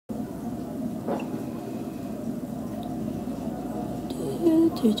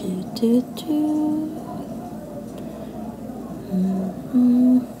do, do, do, do.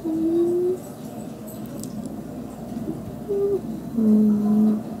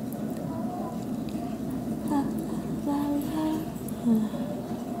 La, la, la, la.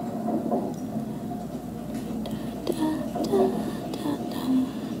 Da, da, da, da.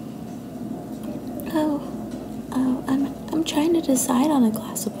 Oh, I'm trying to decide on a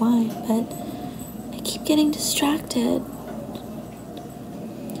glass of wine, but I keep getting distracted.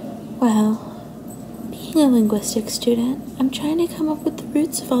 Well, being a linguistics student, I'm trying to come up with the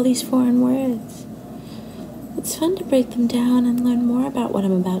roots of all these foreign words. It's fun to break them down and learn more about what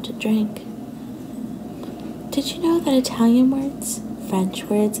I'm about to drink. Did you know that Italian words, French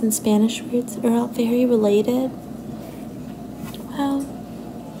words, and Spanish words are all very related? Well,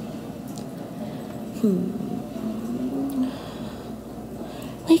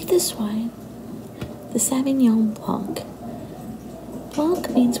 like this wine, the Sauvignon Blanc. Blanc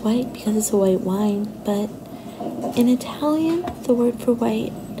means white because it's a white wine, but in Italian, the word for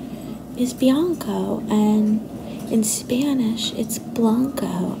white is bianco, and in Spanish, it's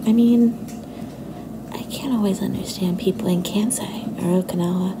blanco. I mean, I can't always understand people in Kansai or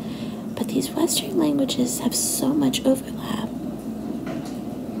Okinawa, but these Western languages have so much overlap.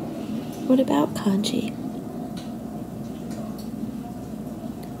 What about kanji?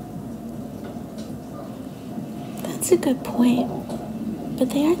 That's a good point, but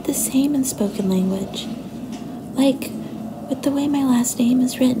they aren't the same in spoken language. Like, with the way my last name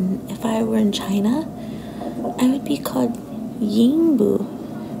is written, if I were in China, I would be called Yingbu.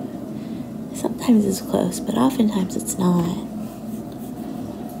 Sometimes it's close, but oftentimes it's not.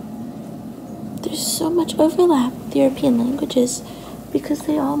 There's so much overlap with European languages because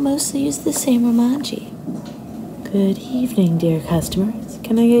they all mostly use the same romanji. Good evening, dear customers.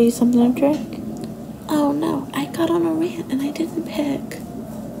 Can I get you something to drink? Oh no, I got on a rant and I didn't pick.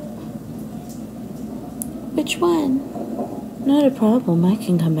 Which one? Not a problem, I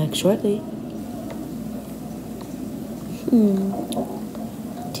can come back shortly.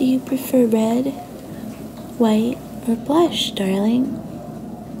 Do you prefer red, white, or blush, darling?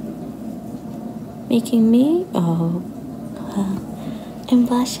 Making me? Oh, I'm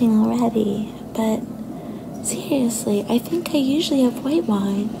blushing already, but seriously, I think I usually have white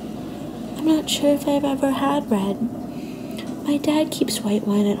wine. I'm not sure if I've ever had red. My dad keeps white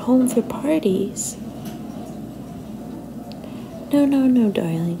wine at home for parties. No,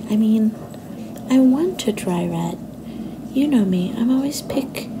 darling. I mean, I want to try red. You know me, I'm always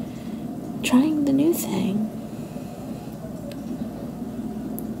trying the new thing.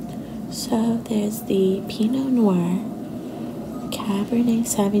 So there's the Pinot Noir, Cabernet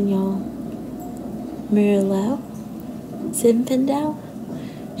Sauvignon, Merlot, Zinfandel,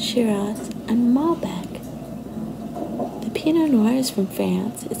 Shiraz, and Malbec. The Pinot Noir is from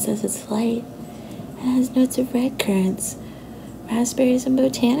France. It says it's light and has notes of red currants, raspberries, and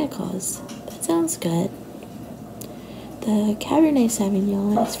botanicals. That sounds good. The Cabernet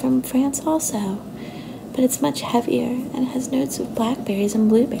Sauvignon is from France also, but it's much heavier and has notes of blackberries and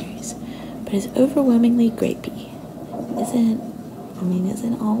blueberries, but is overwhelmingly grapey. Isn't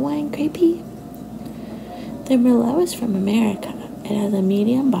all wine grapey? The Merlot is from America. It has a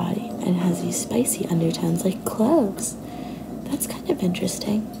medium body and has these spicy undertones like cloves. That's kind of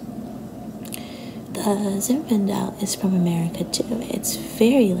interesting. The Zinfandel is from America too. It's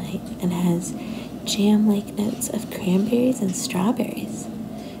very light and has jam-like notes of cranberries and strawberries.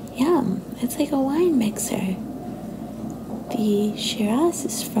 Yum, it's like a wine mixer. The Shiraz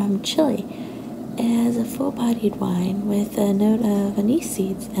is from Chile. It has a full-bodied wine with a note of anise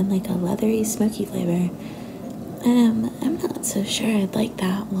seeds and like a leathery, smoky flavor. I'm not so sure I'd like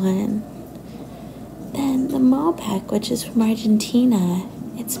that one. Then the Malbec, which is from Argentina.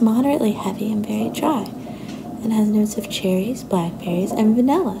 It's moderately heavy and very dry, and has notes of cherries, blackberries, and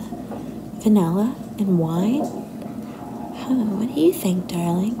vanilla. Vanilla and wine? What do you think,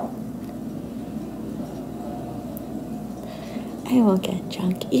 darling? I won't get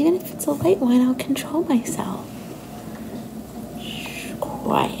drunk. Even if it's a light wine, I'll control myself. Shh,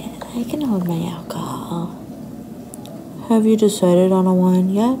 quiet. I can hold my alcohol. Have you decided on a wine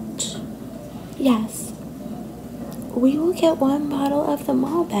yet? Yes. We will get one bottle of the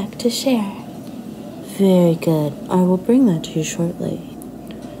Malbec to share. Very good. I will bring that to you shortly.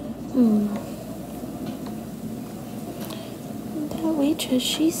 That waitress,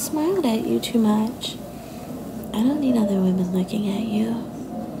 she smiled at you too much. I don't need other women looking at you.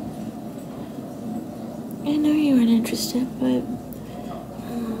 I know you aren't interested, but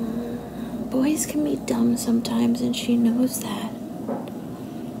boys can be dumb sometimes, and she knows that.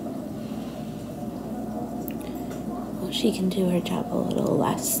 Well, she can do her job a little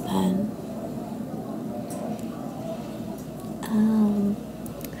less then.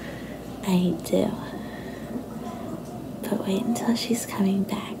 I do. But wait until she's coming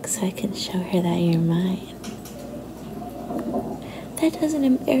back so I can show her that you're mine. That doesn't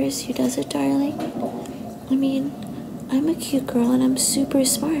embarrass you, does it, darling? I mean, I'm a cute girl and I'm super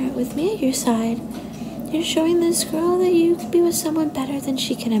smart. With me at your side, you're showing this girl that you could be with someone better than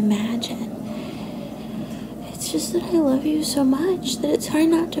she can imagine. It's just that I love you so much that it's hard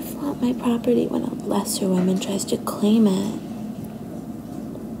not to flaunt my property when a lesser woman tries to claim it.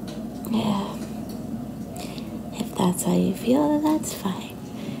 Yeah. If that's how you feel, then that's fine.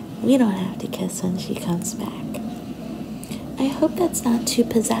 We don't have to kiss when she comes back. I hope that's not too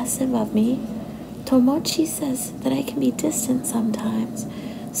possessive of me. Tomocchi says that I can be distant sometimes,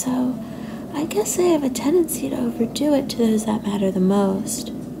 so I guess I have a tendency to overdo it to those that matter the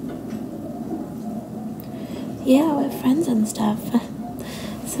most. Yeah, with friends and stuff.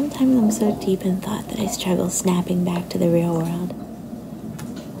 Sometimes I'm so deep in thought that I struggle snapping back to the real world.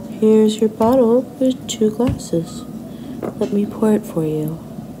 Here's your bottle with 2 glasses. Let me pour it for you.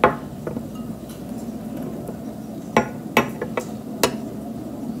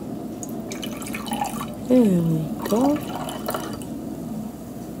 There we go.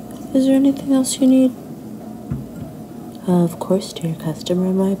 Is there anything else you need? Of course, dear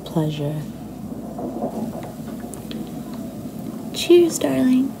customer, my pleasure. Cheers,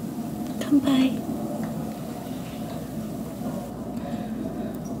 darling. Come by.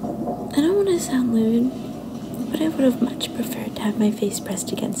 I don't want to sound lewd, but I would have much preferred to have my face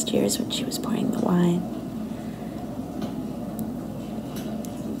pressed against yours when she was pouring the wine.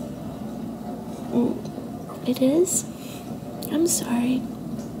 It is? I'm sorry.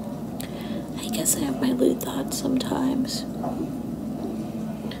 I guess I have my lewd thoughts sometimes.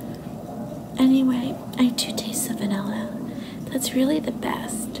 Anyway, I do taste the vanilla. That's really the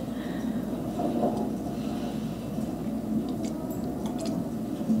best.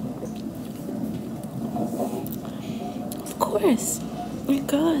 Of course. A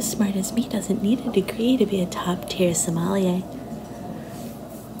girl as smart as me doesn't need a degree to be a top-tier sommelier.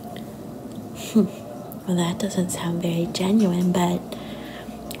 Well, that doesn't sound very genuine, but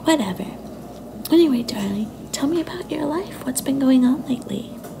whatever. Anyway, darling, tell me about your life. What's been going on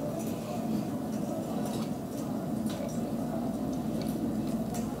lately?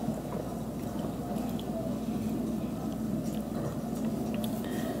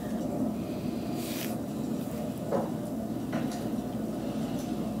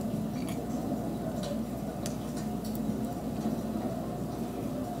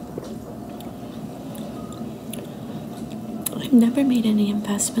 I've never made any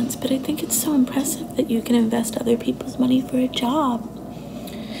investments, but I think it's so impressive that you can invest other people's money for a job.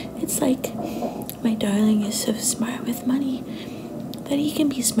 It's like my darling is so smart with money that he can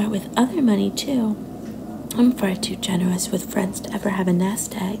be smart with other money too. I'm far too generous with friends to ever have a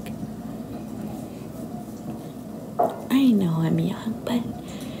nest egg. I know I'm young, but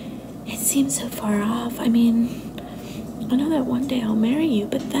it seems so far off. I mean, I know that one day I'll marry you,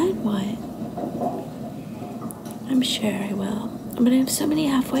 but then what? I'm sure I will, but I have so many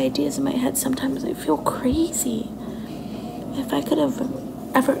halfway ideas in my head sometimes I feel crazy. If I could have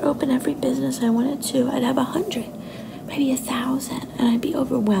ever opened every business I wanted to, I'd have 100, maybe 1,000, and I'd be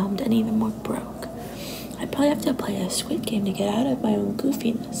overwhelmed and even more broke. I'd probably have to play a Squid Game to get out of my own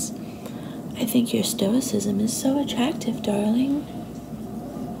goofiness. I think your stoicism is so attractive, darling.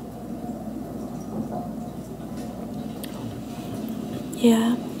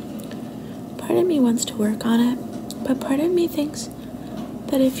 Yeah, part of me wants to work on it. But part of me thinks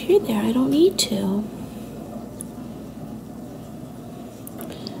that if you're there, I don't need to.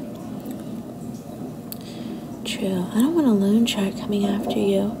 True, I don't want a loan shark coming after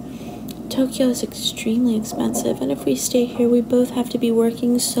you. Tokyo is extremely expensive, and if we stay here, we both have to be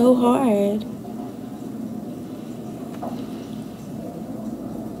working so hard.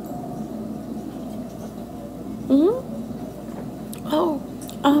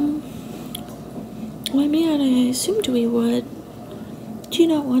 Why, man, I assumed we would. Do you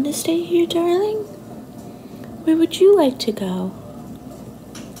not want to stay here, darling? Where would you like to go?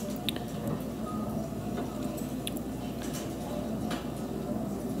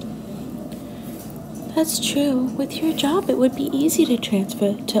 That's true. With your job, it would be easy to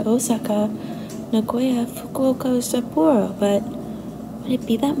transfer to Osaka, Nagoya, Fukuoka, or Sapporo, but would it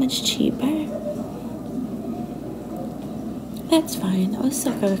be that much cheaper? That's fine.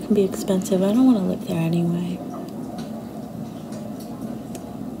 Osaka can be expensive. I don't want to live there anyway.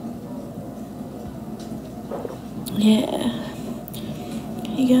 Yeah.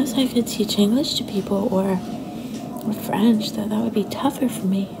 I guess I could teach English to people, or French, though, that would be tougher for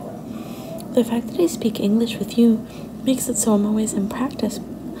me. The fact that I speak English with you makes it so I'm always in practice.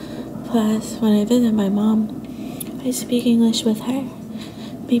 Plus, when I visit my mom, I speak English with her.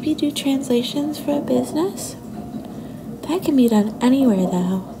 Maybe do translations for a business? That can be done anywhere,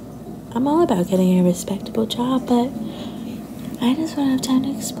 though. I'm all about getting a respectable job, but I just want to have time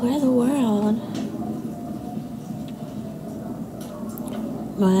to explore the world.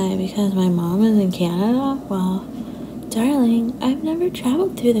 Why? Because my mom is in Canada? Well, darling, I've never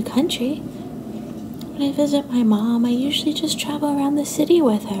traveled through the country. When I visit my mom, I usually just travel around the city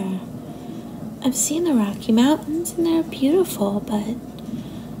with her. I've seen the Rocky Mountains, and they're beautiful, but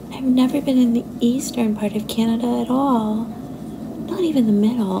I've never been in the eastern part of Canada at all. Not even the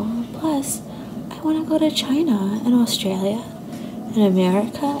middle. Plus, I want to go to China and Australia and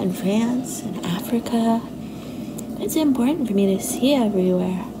America and France and Africa. It's important for me to see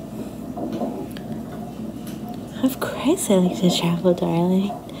everywhere. Of course I like to travel,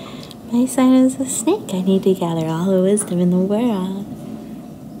 darling. My sign is a snake. I need to gather all the wisdom in the world.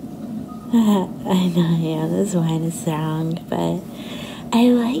 I know, yeah, this wine is strong, but I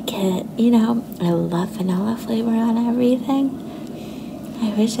like it. You know, I love vanilla flavor on everything.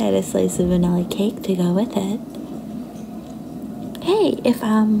 I wish I had a slice of vanilla cake to go with it. Hey, if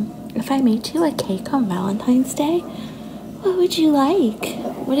I made you a cake on Valentine's Day, what would you like?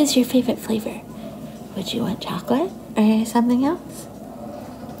 What is your favorite flavor? Would you want chocolate or something else?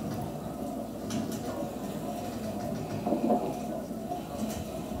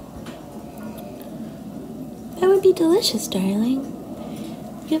 That would be delicious, darling.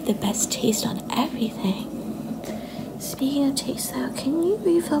 You have the best taste on everything. Speaking of taste, though, can you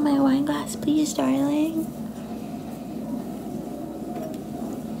refill my wine glass, please, darling?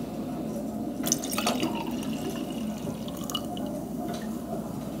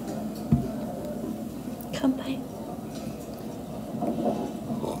 Come by.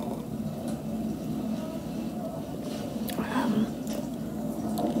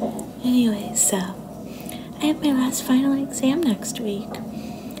 Anyway, so I have my last final exam next week.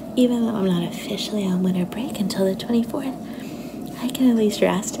 Even though I'm not officially on winter break until the 24th, I can at least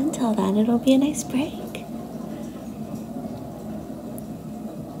rest until then. It'll be a nice break.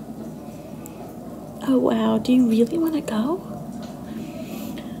 Oh wow, do you really want to go?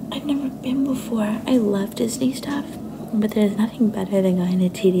 I've never been before. I love Disney stuff, but there's nothing better than going to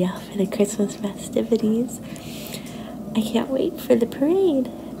TDL for the Christmas festivities. I can't wait for the parade.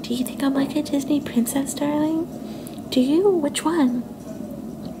 Do you think I'm like a Disney princess, darling? Do you? Which one?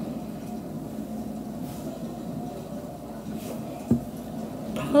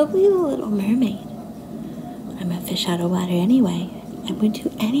 Probably the Little Mermaid. I'm a fish out of water anyway. I would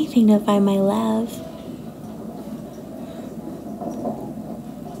do anything to find my love.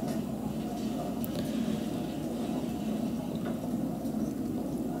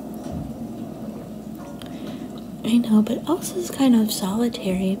 I know, but Elsa's kind of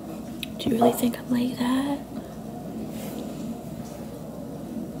solitary. Do you really think I'm like that?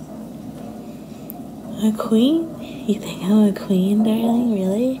 A queen? You think I'm a queen, darling?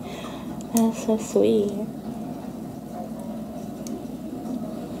 Really? That's so sweet.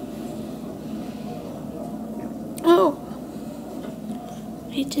 Oh,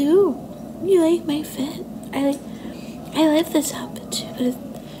 I do. You like my fit? I like this outfit too, but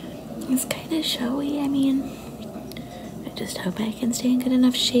it's kind of showy. I mean, I just hope I can stay in good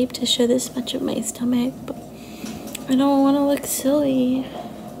enough shape to show this much of my stomach, but I don't want to look silly.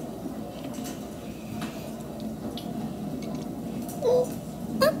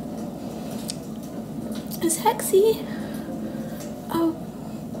 Sexy. Oh,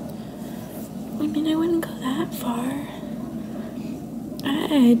 I mean, I wouldn't go that far.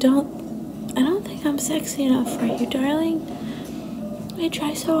 I don't think I'm sexy enough for you, darling. I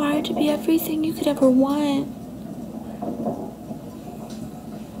try so hard to be everything you could ever want.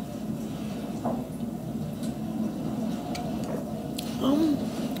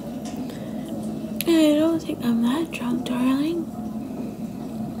 I don't think I'm that drunk, darling.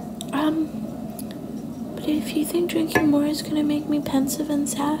 But if you think drinking more is gonna make me pensive and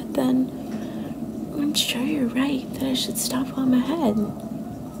sad, then I'm sure you're right that I should stop while I'm ahead.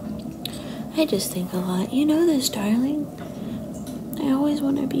 I just think a lot. You know this, darling. I always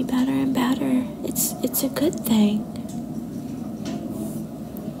want to be better and better. It's a good thing.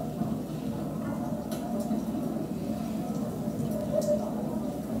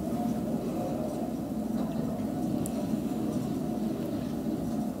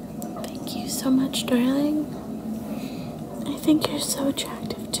 Thank you so much, darling. I think you're so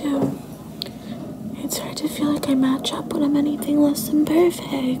attractive too. It's hard to feel like I match up when I'm anything less than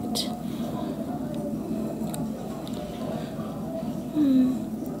perfect.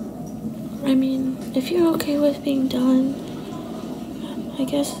 I mean, if you're okay with being done, I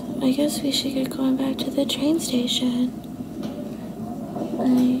guess we should get going back to the train station.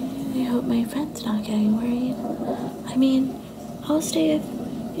 I hope my friend's not getting worried. I mean, I'll stay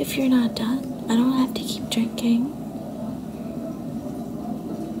if you're not done. I don't have to keep drinking.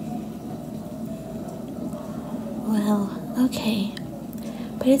 Well, okay.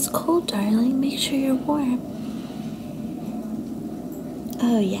 But it's cold, darling. Make sure you're warm.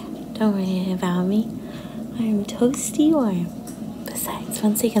 Oh yeah, don't worry about me. I'm toasty warm. Besides,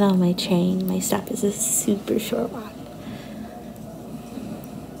 once I get on my train, my stop is a super short walk.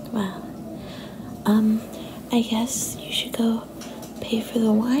 Well, I guess you should go pay for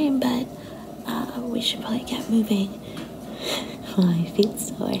the wine, but we should probably get moving. My feet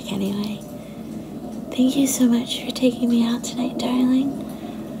still work anyway. Thank you so much for taking me out tonight, darling.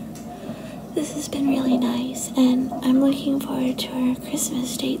 This has been really nice, and I'm looking forward to our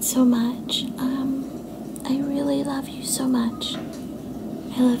Christmas date so much. I really love you so much.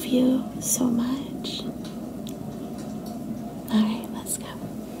 I love you so much. Alright, let's go.